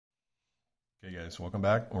Okay guys, welcome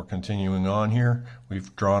back. We're continuing on here.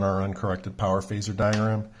 We've drawn our uncorrected power phasor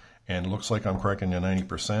diagram and it looks like I'm correcting to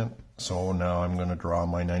 90%. So now I'm going to draw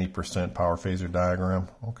my 90% power phasor diagram,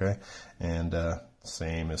 okay? And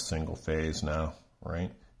same as single phase now,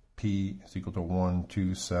 right? P is equal to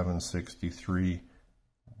 12763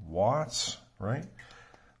 watts, right?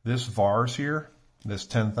 This VARs here, this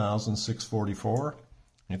 10,644,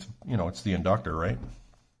 it's, it's the inductor, right?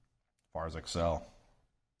 VARs XL.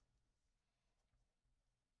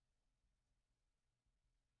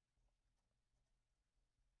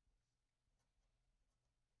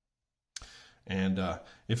 And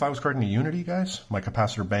if I was correcting the unity, guys, my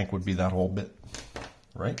capacitor bank would be that whole bit,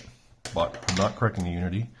 right? But I'm not correcting the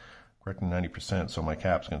unity, correcting 90%, so my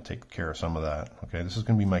cap's going to take care of some of that. Okay, this is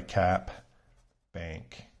going to be my cap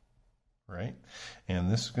bank, right? And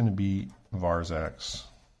this is going to be VARs X,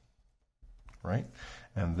 right?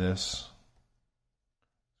 And this is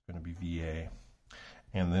going to be VA.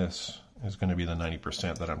 And this is going to be the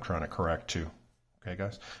 90% that I'm trying to correct to. Okay,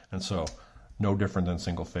 guys? And so, no different than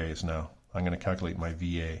single phase now. I'm going to calculate my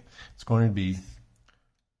VA. It's going to be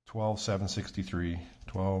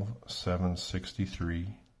 12,763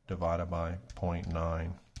 divided by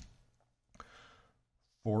 0.9,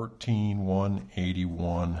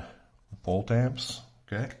 14,181 volt amps,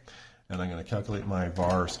 okay? And I'm going to calculate my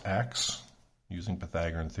VARs X using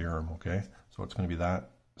Pythagorean theorem, okay? So it's going to be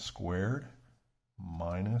that squared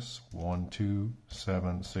minus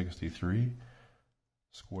 12763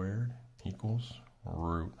 squared equals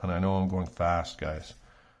root. And I know I'm going fast, guys.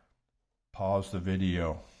 Pause the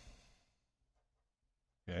video,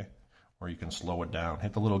 okay? Or you can slow it down.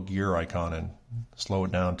 Hit the little gear icon and slow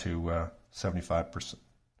it down to 75%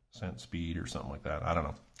 speed or something like that. I don't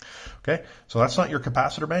know. Okay, so that's not your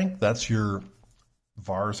capacitor bank. That's your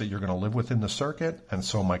VARs that you're going to live with in the circuit. And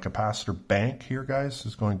so my capacitor bank here, guys,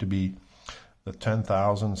 is going to be the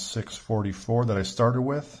 10,644 that I started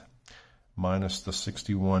with minus the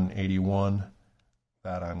 6181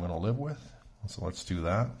 that I'm going to live with. So let's do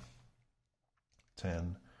that.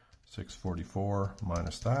 10,644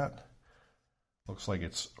 minus that. Looks like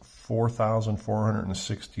it's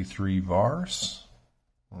 4,463 VARs.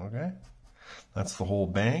 Okay. That's the whole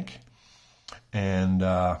bank. And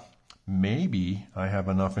maybe I have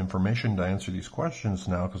enough information to answer these questions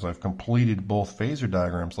now because I've completed both phasor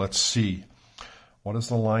diagrams. Let's see. What is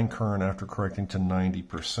the line current after correcting to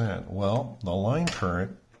 90%? Well, the line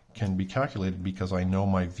current can be calculated because I know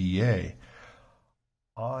my VA.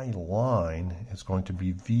 I line is going to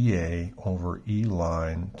be VA over E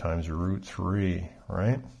line times root 3,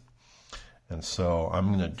 right? And so I'm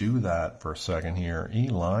going to do that for a second here. E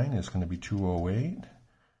line is going to be 208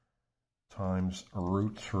 times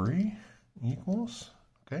root 3 equals,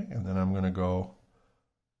 okay? And then I'm going to go,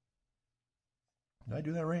 did I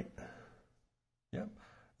do that right? Yep.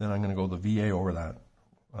 Then I'm going to go the VA over that.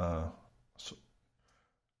 So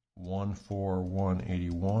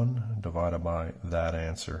 14181 divided by that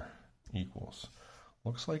answer equals.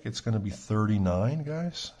 Looks like it's going to be 39,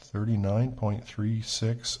 guys.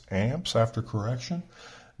 39.36 amps after correction.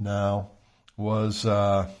 Now, was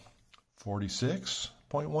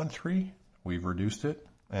 46.13. We've reduced it,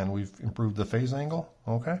 and we've improved the phase angle.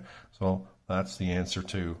 Okay, so that's the answer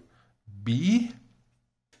to B.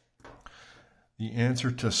 The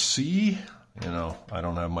answer to C, I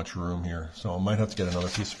don't have much room here, so I might have to get another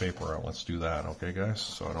piece of paper out. Let's do that, okay, guys?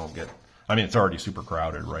 So I don't get, it's already super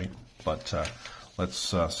crowded, right? But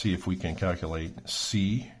let's see if we can calculate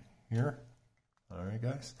C here. All right,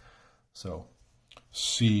 guys? So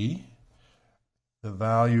C, the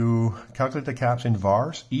value, calculate the caps in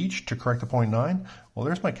VARs each to correct the 0.9. Well,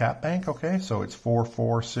 there's my cap bank, okay? So it's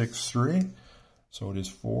 4463. So it is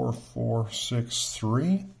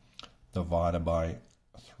 4463 divided by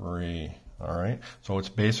 3. All right, so it's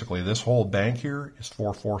basically this whole bank here is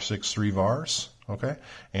 4463 VARs, okay?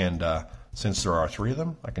 And since there are 3 of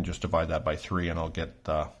them, I can just divide that by 3 and I'll get,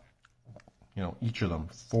 each of them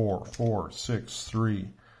 4463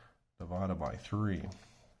 divided by 3.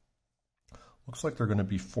 Looks like they're going to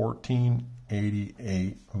be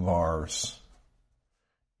 1488 VARs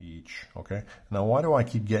each, okay? Now, why do I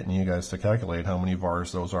keep getting you guys to calculate how many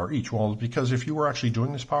VARs those are each? Well, because if you were actually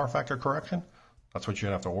doing this power factor correction, that's what you'd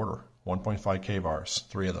have to order. 1.5 K VARs,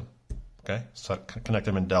 3 of them, okay? So connect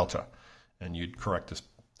them in delta, and you'd correct this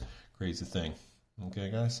crazy thing, okay,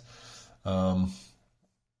 guys?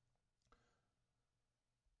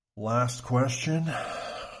 Last question,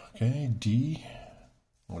 okay, D.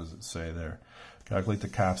 What does it say there? Calculate the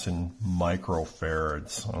caps in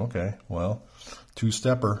microfarads. Okay, well,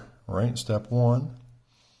 two-stepper, right? Step 1,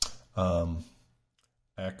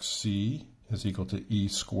 XC is equal to E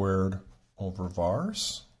squared over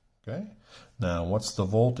VARs. Okay. Now, what's the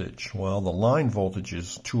voltage? Well, the line voltage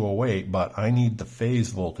is 208, but I need the phase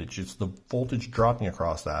voltage. It's the voltage dropping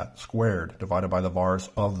across that squared divided by the VARs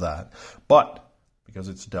of that. But because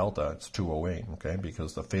it's delta, it's 208, okay?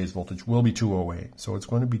 Because the phase voltage will be 208. So it's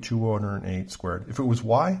going to be 208 squared. If it was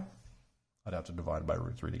Y, I'd have to divide by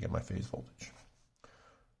root 3 to get my phase voltage.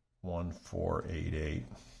 1488,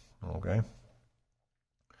 okay?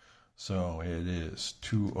 So it is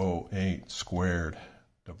 208 squared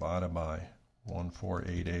divided by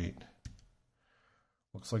 1488.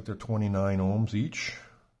 Looks like they're 29 ohms each.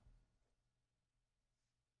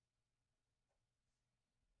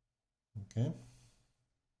 Okay.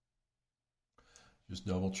 Just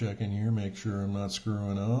double checking here, make sure I'm not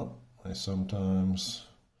screwing up. I sometimes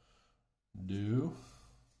do.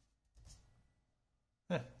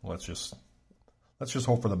 Let's just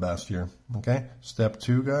hope for the best here. Okay. Step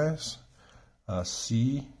 2, guys.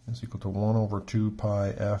 C is equal to 1 over 2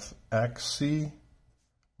 pi fxc,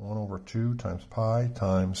 1 over 2 times pi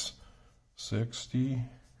times 60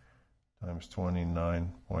 times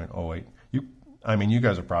 29.08. You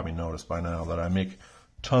guys have probably noticed by now that I make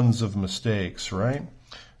tons of mistakes, right?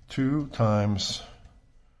 2 times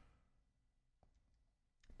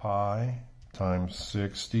pi times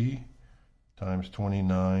 60 times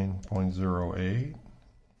 29.08.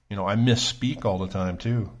 I misspeak all the time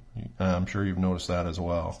too. I'm sure you've noticed that as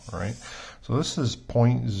well, right? So this is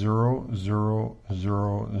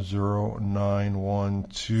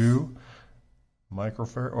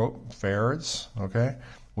 0.000912 farads, okay,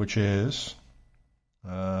 which is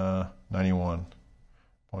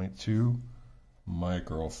 91.2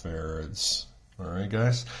 microfarads. All right,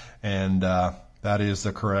 guys, and that is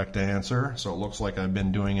the correct answer. So it looks like I've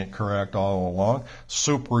been doing it correct all along.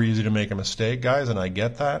 Super easy to make a mistake, guys, and I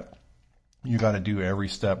get that. You got to do every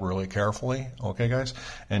step really carefully, okay, guys?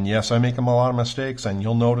 And yes, I make a lot of mistakes, and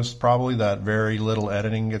you'll notice probably that very little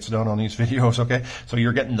editing gets done on these videos, okay? So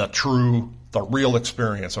you're getting the real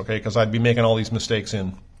experience, okay? Because I'd be making all these mistakes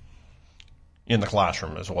in the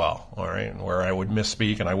classroom as well, all right? Where I would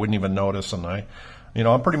misspeak and I wouldn't even notice, and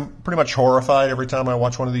I'm pretty much horrified every time I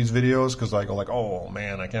watch one of these videos because I go like, oh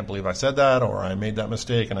man, I can't believe I said that, or I made that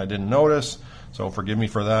mistake and I didn't notice. So forgive me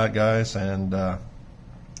for that, guys, and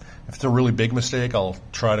if it's a really big mistake, I'll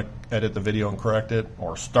try to edit the video and correct it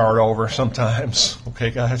or start over sometimes.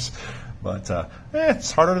 Okay, guys? But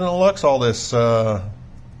it's harder than it looks, all this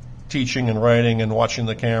teaching and writing and watching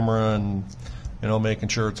the camera and, making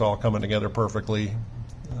sure it's all coming together perfectly.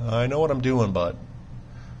 I know what I'm doing, but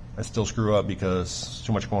I still screw up because there's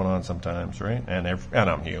too much going on sometimes, right? And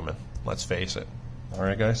I'm human. Let's face it. All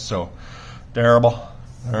right, guys? So, terrible.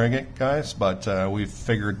 All right, guys? But we've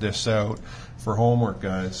figured this out. For homework,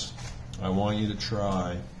 guys, I want you to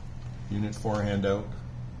try Unit 4 handout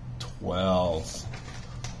 12.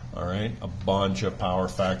 All right? A bunch of power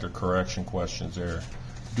factor correction questions there.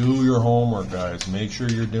 Do your homework, guys. Make sure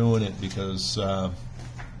you're doing it because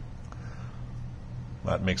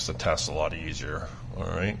that makes the test a lot easier. All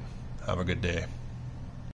right? Have a good day.